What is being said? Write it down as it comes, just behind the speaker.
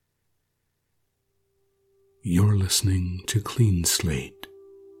You're listening to Clean Slate,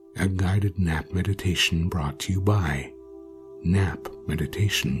 a guided nap meditation brought to you by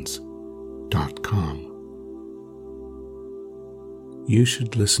napmeditations.com. You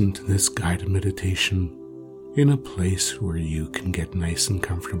should listen to this guided meditation in a place where you can get nice and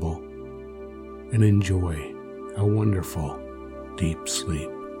comfortable and enjoy a wonderful, deep sleep.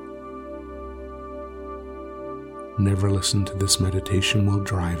 Never listen to this meditation while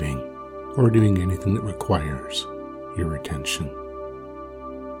driving or doing anything that requires your attention.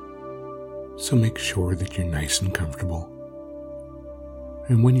 So make sure that you're nice and comfortable,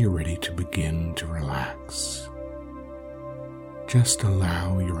 and when you're ready to begin to relax, just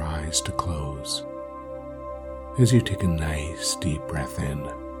allow your eyes to close as you take a nice deep breath in,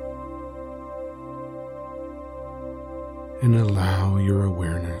 and allow your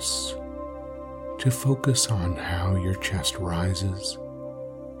awareness to focus on how your chest rises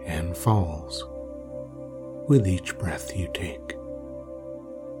and falls with each breath you take.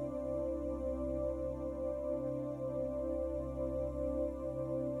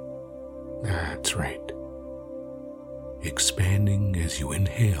 That's right. Expanding as you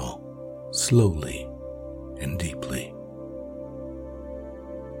inhale slowly and deeply,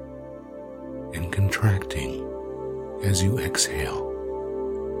 and contracting as you exhale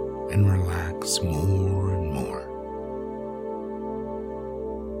and relax more and more.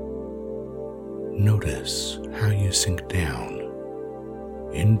 Notice how you sink down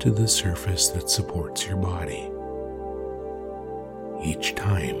into the surface that supports your body each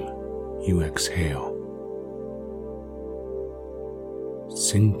time you exhale,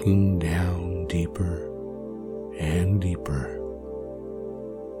 sinking down deeper and deeper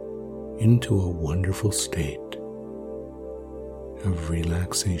into a wonderful state of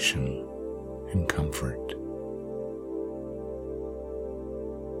relaxation and comfort.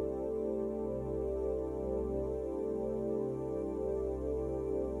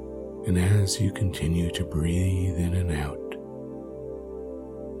 And as you continue to breathe in and out,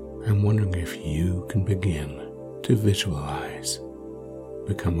 I'm wondering if you can begin to visualize,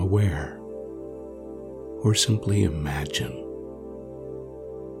 become aware, or simply imagine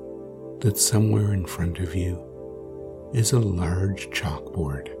that somewhere in front of you is a large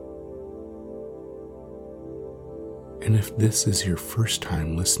chalkboard. And if this is your first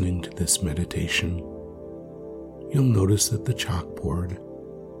time listening to this meditation, you'll notice that the chalkboard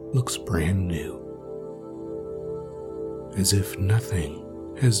looks brand new, as if nothing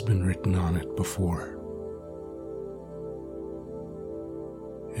has been written on it before.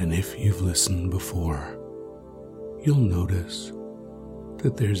 And if you've listened before, you'll notice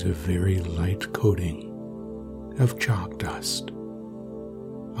that there's a very light coating of chalk dust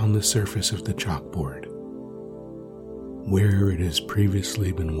on the surface of the chalkboard, where it has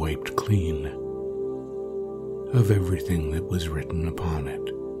previously been wiped clean of everything that was written upon it.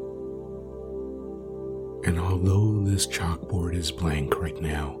 And although this chalkboard is blank right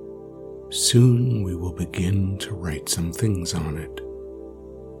now, soon we will begin to write some things on it.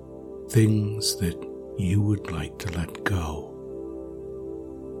 Things that you would like to let go,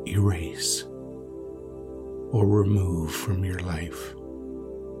 erase, or remove from your life.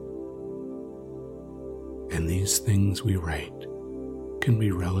 And these things we write can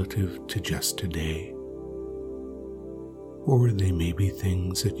be relative to just today, or they may be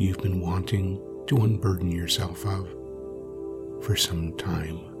things that you've been wanting to unburden yourself of for some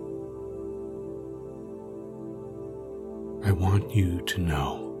time. I want you to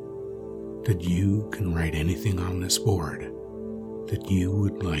know that you can write anything on this board that you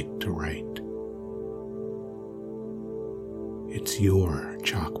would like to write. It's your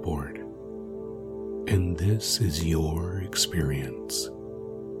chalkboard, and this is your experience.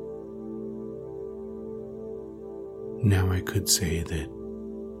 Now I could say that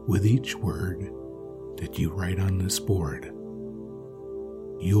with each word that you write on this board,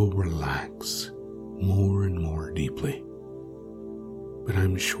 you'll relax more and more deeply. But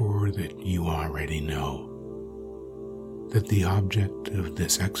I'm sure that you already know that the object of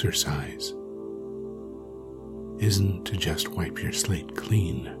this exercise isn't to just wipe your slate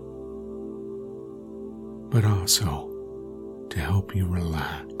clean, but also to help you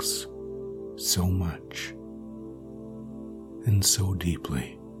relax so much and so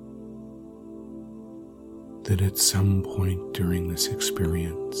deeply that at some point during this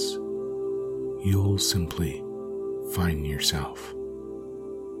experience, you'll simply find yourself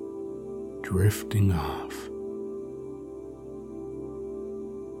drifting off.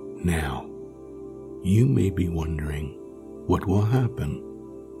 Now, you may be wondering what will happen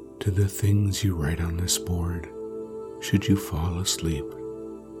to the things you write on this board should you fall asleep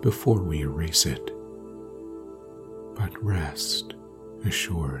before we erase it. but rest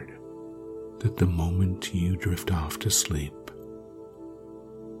assured that the moment you drift off to sleep,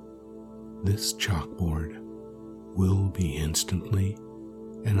 this chalkboard will be instantly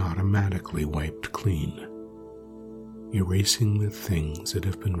and automatically wiped clean, erasing the things that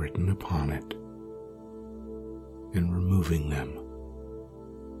have been written upon it and removing them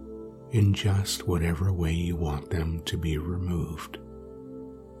in just whatever way you want them to be removed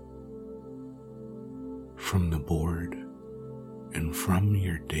from the board and from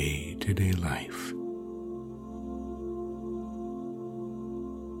your day-to-day life.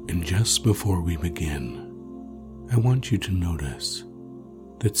 And just before we begin, I want you to notice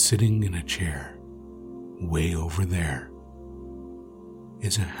that sitting in a chair way over there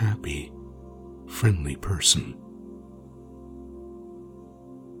is a happy, friendly person.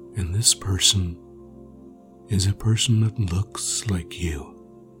 And this person is a person that looks like you.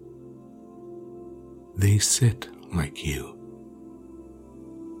 They sit like you,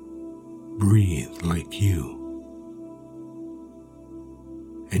 breathe like you,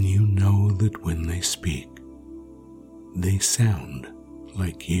 and you know that when they speak, they sound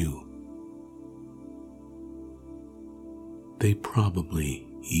like you. They probably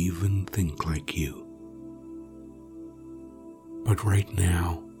even think like you. But right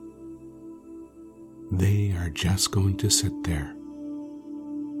now, they are just going to sit there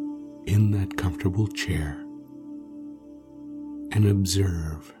in that comfortable chair and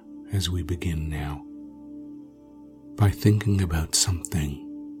observe as we begin now by thinking about something,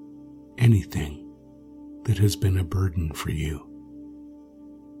 anything that has been a burden for you.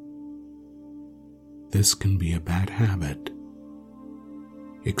 This can be a bad habit,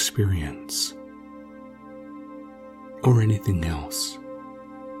 experience, or anything else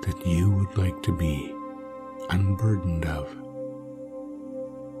that you would like to be unburdened of.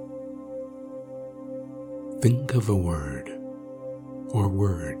 Think of a word or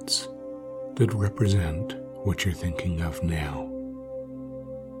words that represent what you're thinking of now.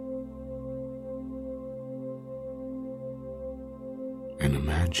 And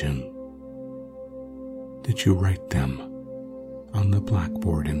imagine that you write them on the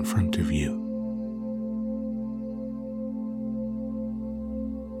blackboard in front of you.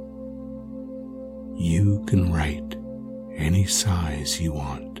 You can write any size you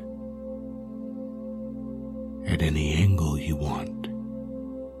want, at any angle you want,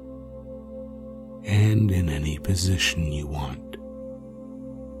 and in any position you want.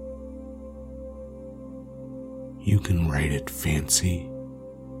 You can write it fancy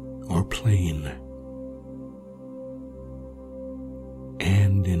or plain,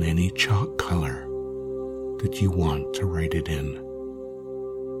 and in any chalk color that you want to write it in,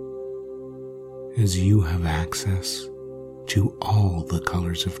 as you have access to all the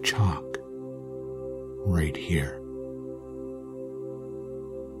colors of chalk right here.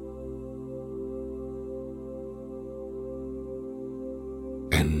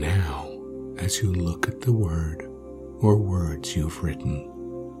 And now, as you look at the word or words you've written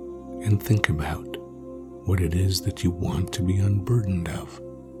and think about what it is that you want to be unburdened of,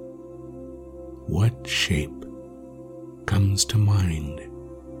 what shape comes to mind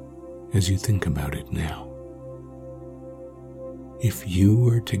as you think about it now? If you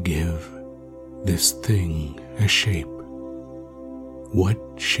were to give this thing a shape, what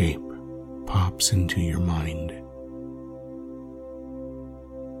shape pops into your mind?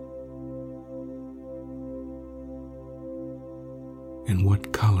 And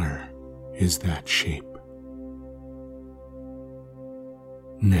what color is that shape?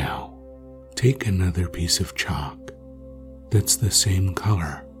 Now, take another piece of chalk that's the same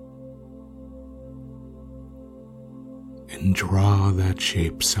color and draw that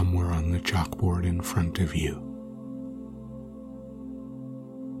shape somewhere on the chalkboard in front of you.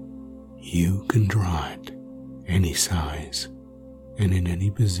 You can draw it any size and in any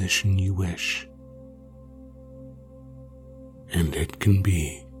position you wish. And it can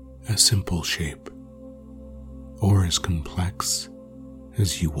be a simple shape or as complex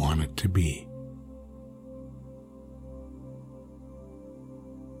as you want it to be.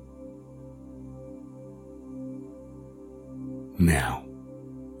 Now,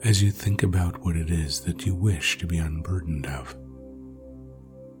 as you think about what it is that you wish to be unburdened of,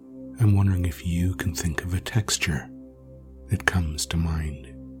 I'm wondering if you can think of a texture that comes to mind.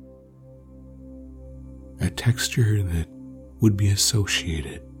 A texture that would be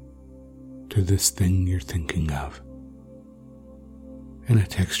associated to this thing you're thinking of. And a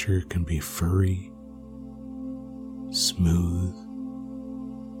texture can be furry, smooth,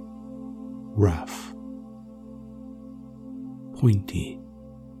 rough, pointy,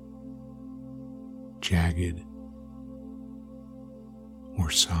 jagged, or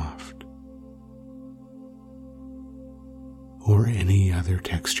soft, or any other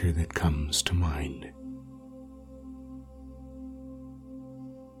texture that comes to mind.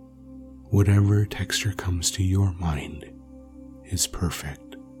 Whatever texture comes to your mind is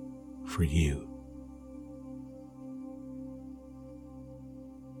perfect for you.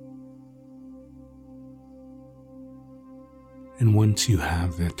 And once you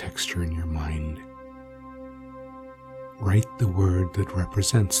have that texture in your mind, write the word that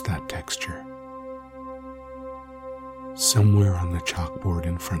represents that texture somewhere on the chalkboard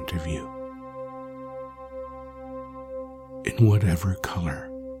in front of you, in whatever color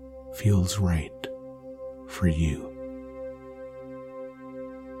feels right for you.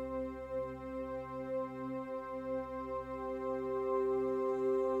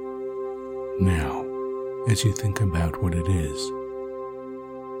 Now, as you think about what it is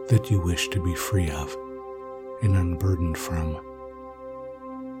that you wish to be free of and unburdened from,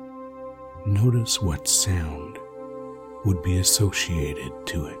 notice what sound would be associated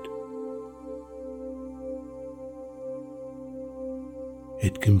to it.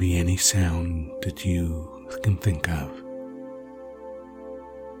 It can be any sound that you can think of.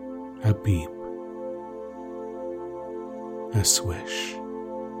 A beep, a swish,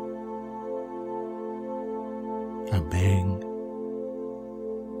 a bang,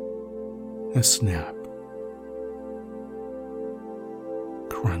 a snap,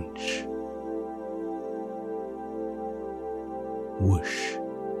 crunch, whoosh,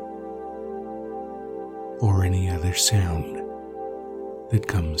 or any other sound that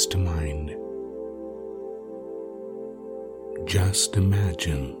comes to mind. Just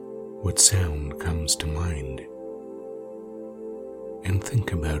imagine what sound comes to mind and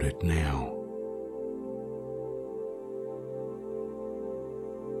think about it now.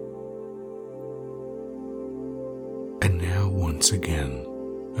 And now once again,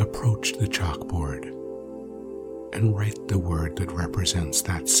 approach the chalkboard and write the word that represents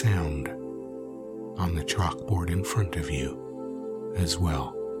that sound on the chalkboard in front of you as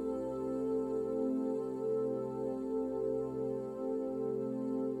well.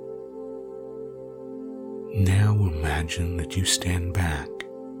 Now imagine that you stand back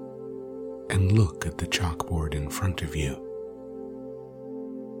and look at the chalkboard in front of you.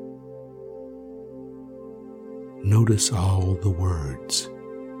 Notice all the words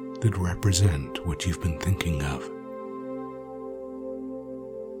that represent what you've been thinking of.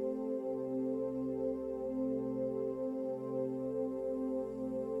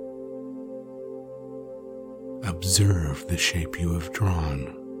 Observe the shape you have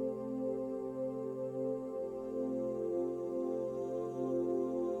drawn.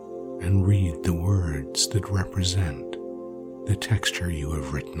 And read the words that represent the texture you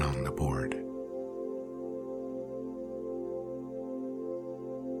have written on the board.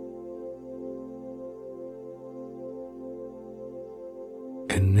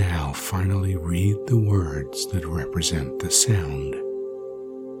 And now finally read the words that represent the sound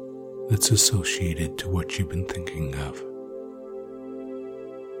that's associated to what you've been thinking of.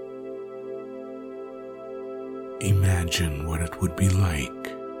 Imagine what it would be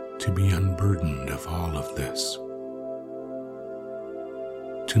like to be unburdened of all of this,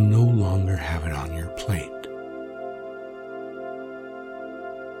 to no longer have it on your plate.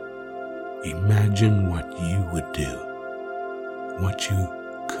 Imagine what you would do, what you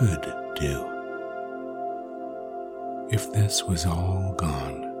could do, if this was all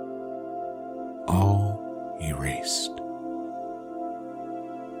gone, all erased.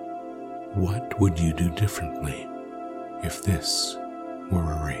 What would you do differently if this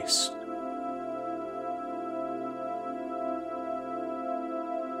were erased?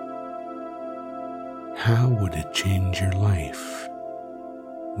 How would it change your life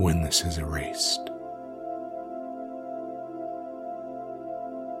when this is erased?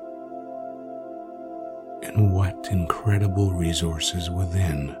 And what incredible resources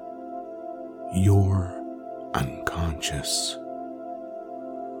within your unconscious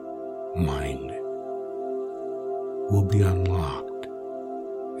mind will be unlocked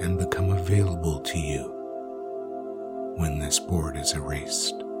and become available to you when this board is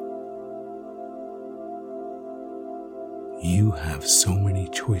erased. You have so many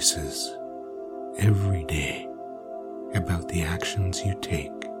choices every day about the actions you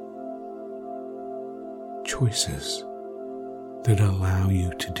take, choices that allow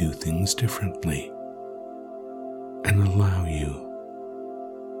you to do things differently and allow you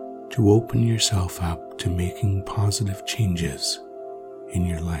to open yourself up to making positive changes in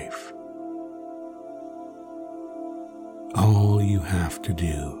your life. All you have to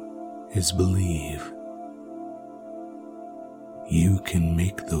do is believe. you can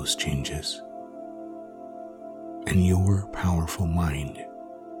make those changes, and your powerful mind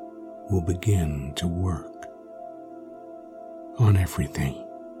will begin to work on everything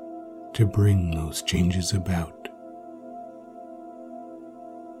to bring those changes about.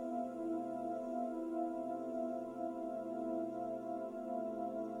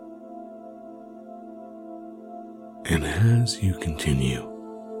 And as you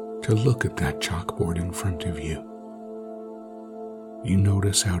continue to look at that chalkboard in front of you, you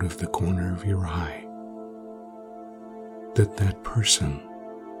notice out of the corner of your eye that that person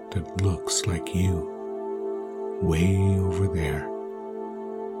that looks like you way over there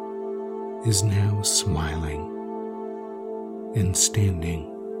is now smiling and standing.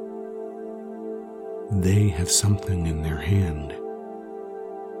 They have something in their hand,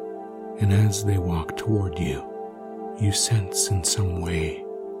 and as they walk toward you, you sense in some way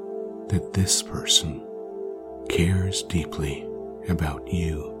that this person cares deeply about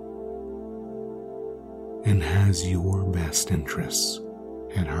you and has your best interests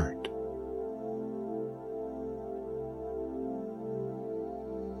at heart.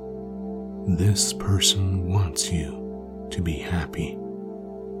 This person wants you to be happy,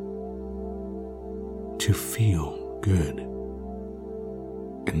 to feel good,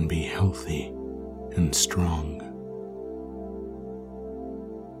 and be healthy and strong.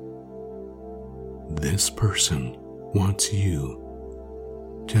 This person wants you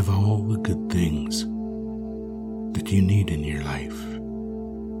to have all the good things that you need in your life,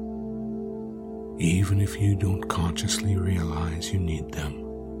 even if you don't consciously realize you need them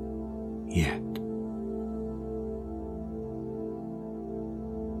yet.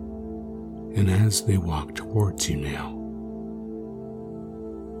 And as they walk towards you now,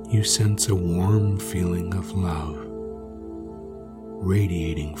 you sense a warm feeling of love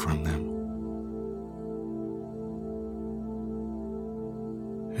radiating from them.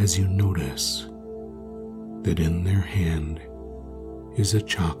 As you notice that in their hand is a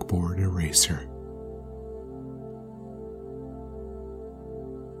chalkboard eraser.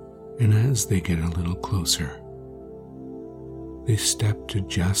 And as they get a little closer, they step to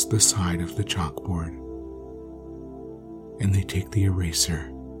just the side of the chalkboard and they take the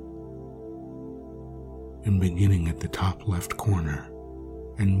eraser and beginning at the top left corner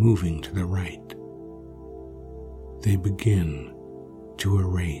and moving to the right, they begin to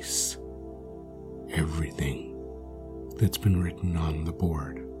erase everything that's been written on the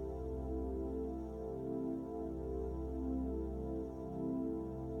board.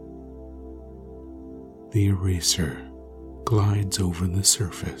 The eraser glides over the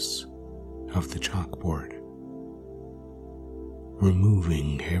surface of the chalkboard,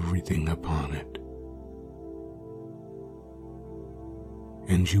 removing everything upon it.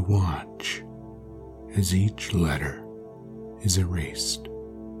 And you watch as each letter is erased.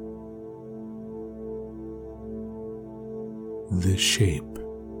 The shape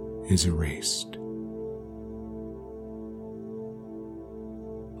is erased.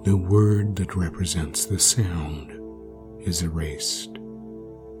 The word that represents the sound is erased.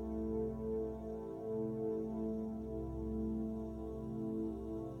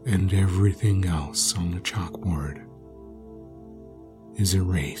 And everything else on the chalkboard is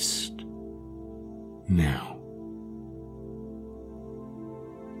erased now.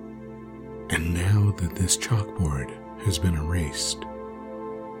 And now that this chalkboard has been erased,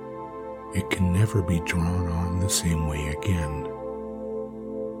 it can never be drawn on the same way again.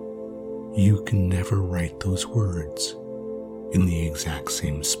 You can never write those words in the exact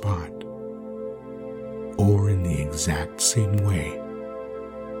same spot or in the exact same way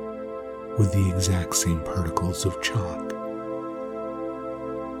with the exact same particles of chalk.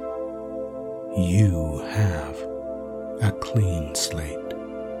 You have a clean slate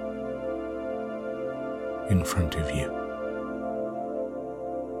in front of you,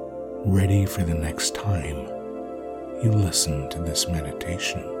 ready for the next time you listen to this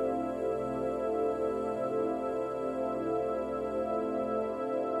meditation.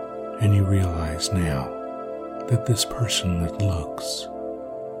 And you realize now that this person that looks,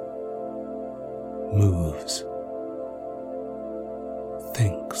 moves,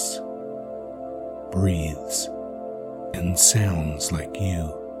 thinks, breathes, and sounds like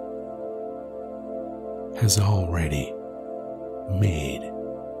you has already made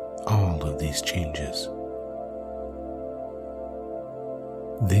all of these changes.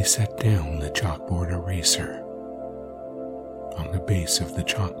 They set down the chalkboard eraser on the base of the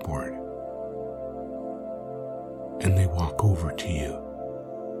chalkboard, and they walk over to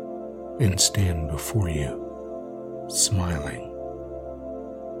you and stand before you, smiling.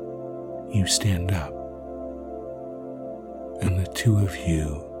 You stand up, and the two of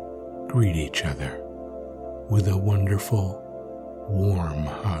you greet each other with a wonderful, warm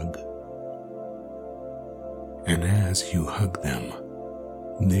hug. And as you hug them,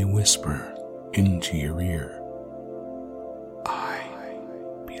 they whisper into your ear, "I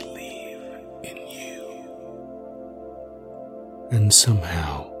believe in you." And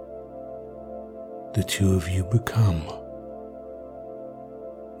somehow, the two of you become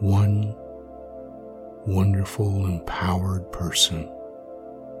one wonderful, empowered person.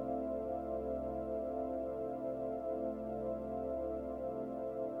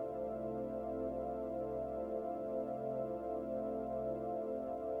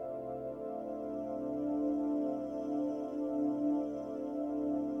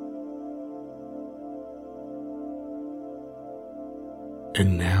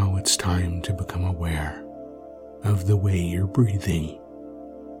 And now it's time to become aware of the way you're breathing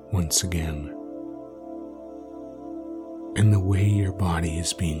once again, and the way your body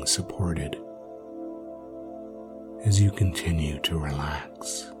is being supported as you continue to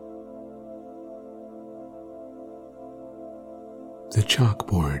relax. The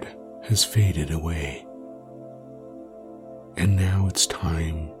chalkboard has faded away, and now it's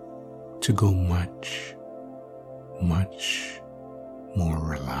time to go much, much more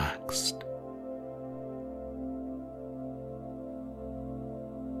relaxed.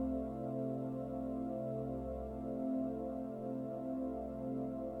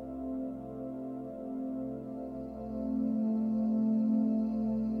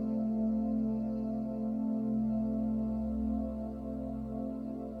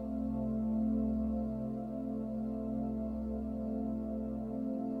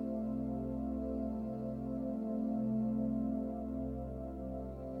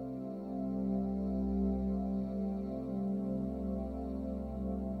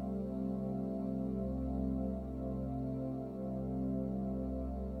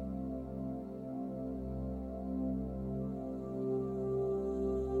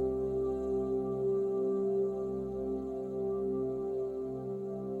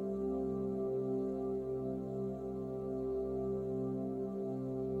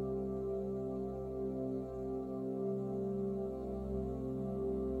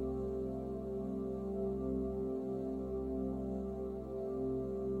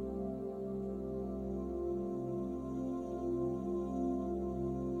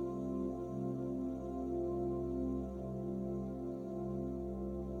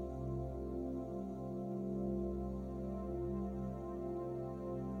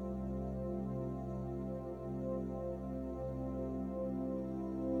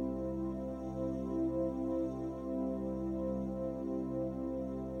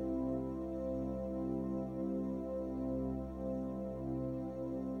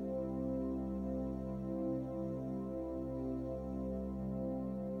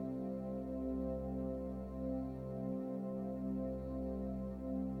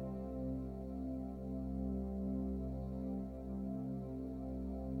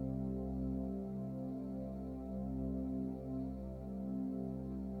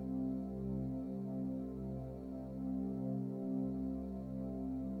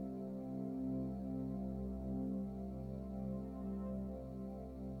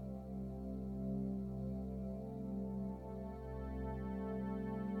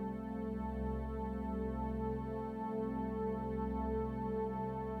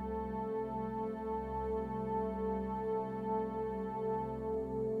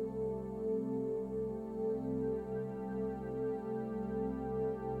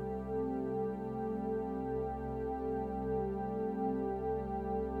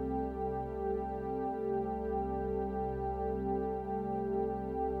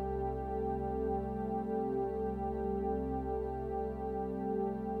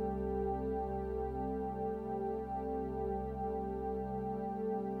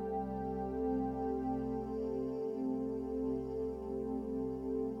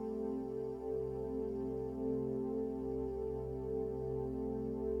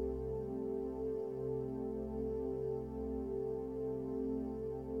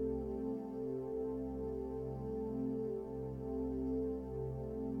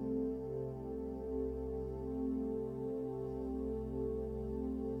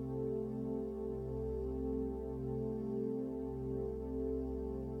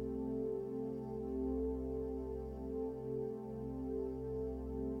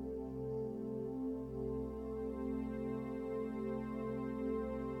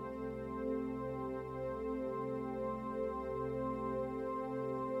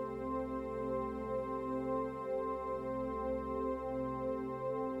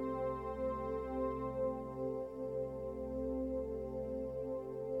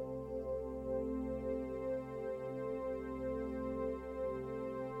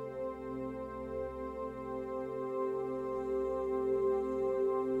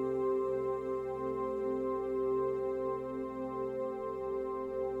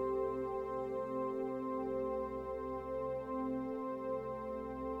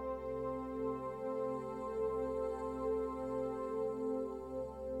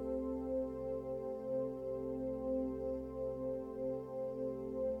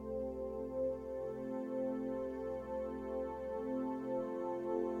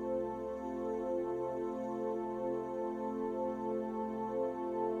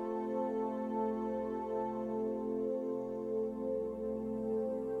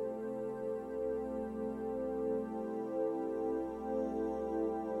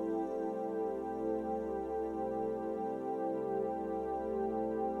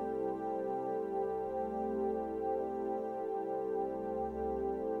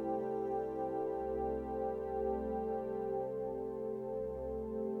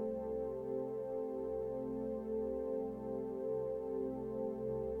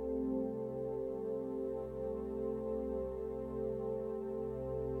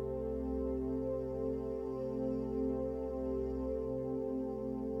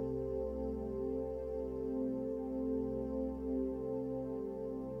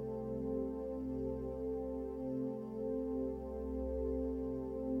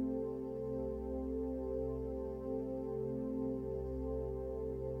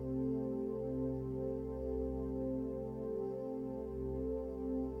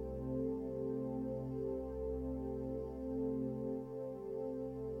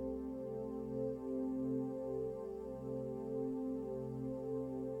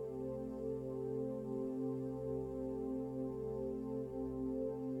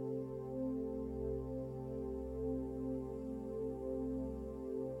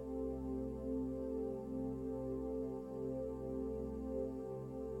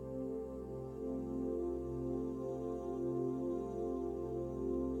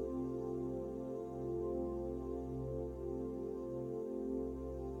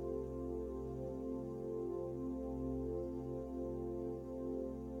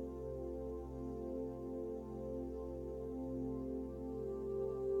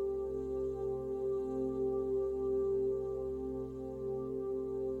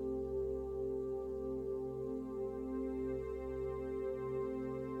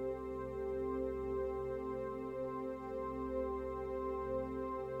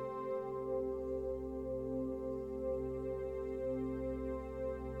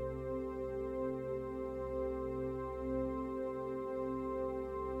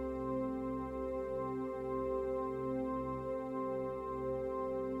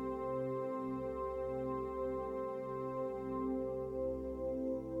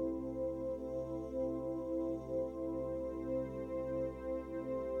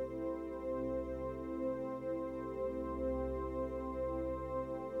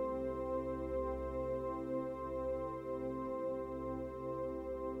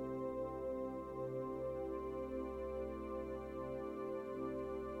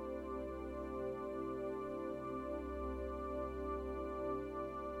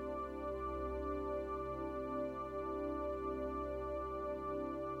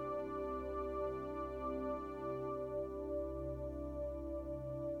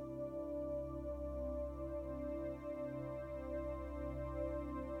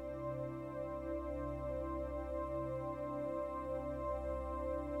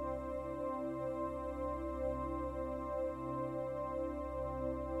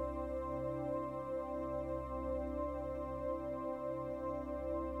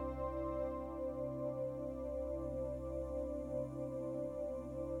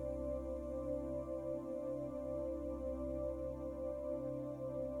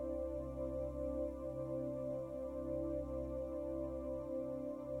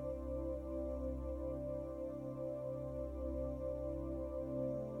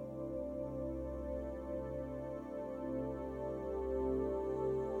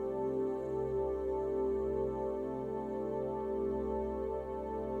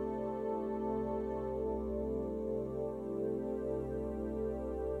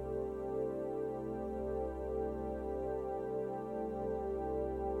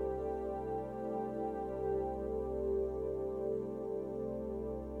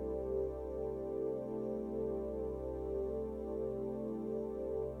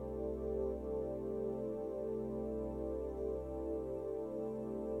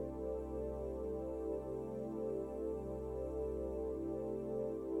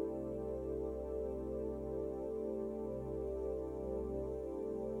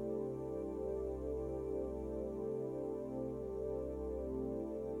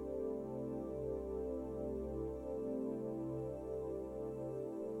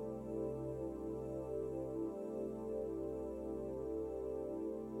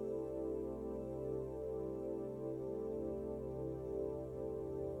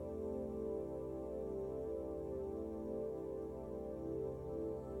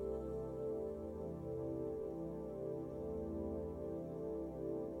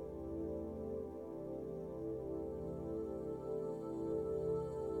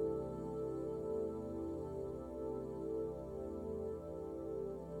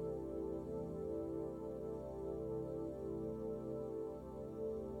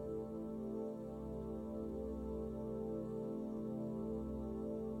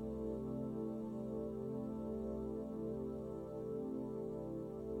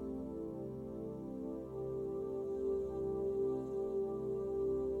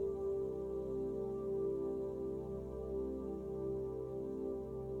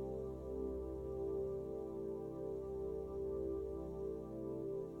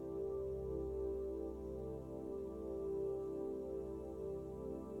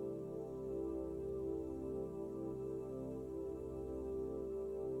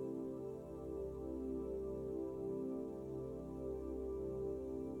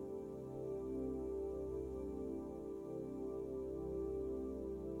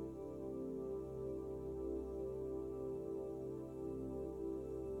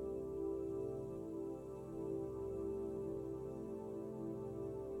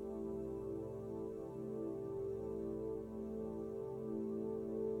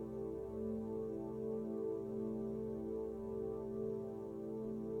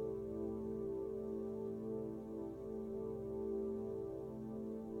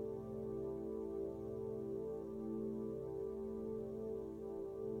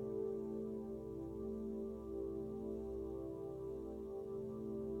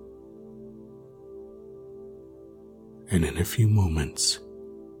 And in a few moments,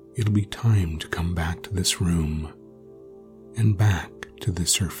 it'll be time to come back to this room and back to the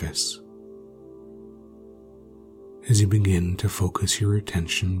surface. As you begin to focus your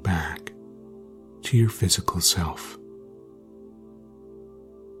attention back to your physical self,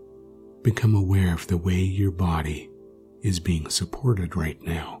 become aware of the way your body is being supported right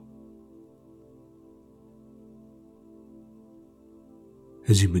now.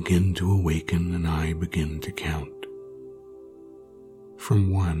 As you begin to awaken and I begin to count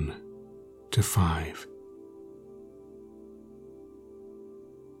from 1 to 5,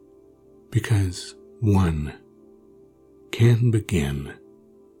 because 1 can begin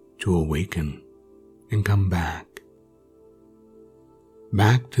to awaken and come back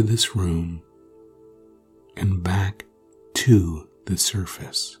to this room and back to the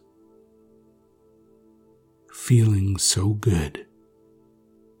surface, feeling so good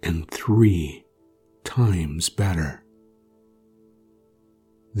and 3 times better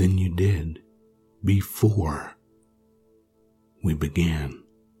than you did before we began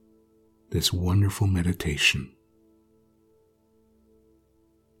this wonderful meditation.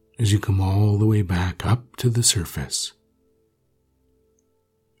 As you come all the way back up to the surface,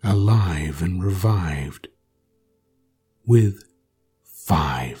 alive and revived, with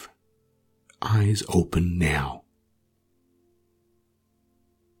 5 eyes open now.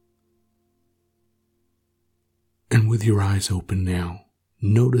 And with your eyes open now,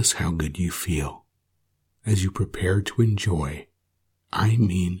 notice how good you feel as you prepare to enjoy, I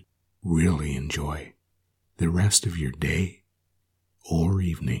mean really enjoy, the rest of your day or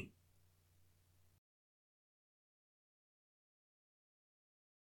evening.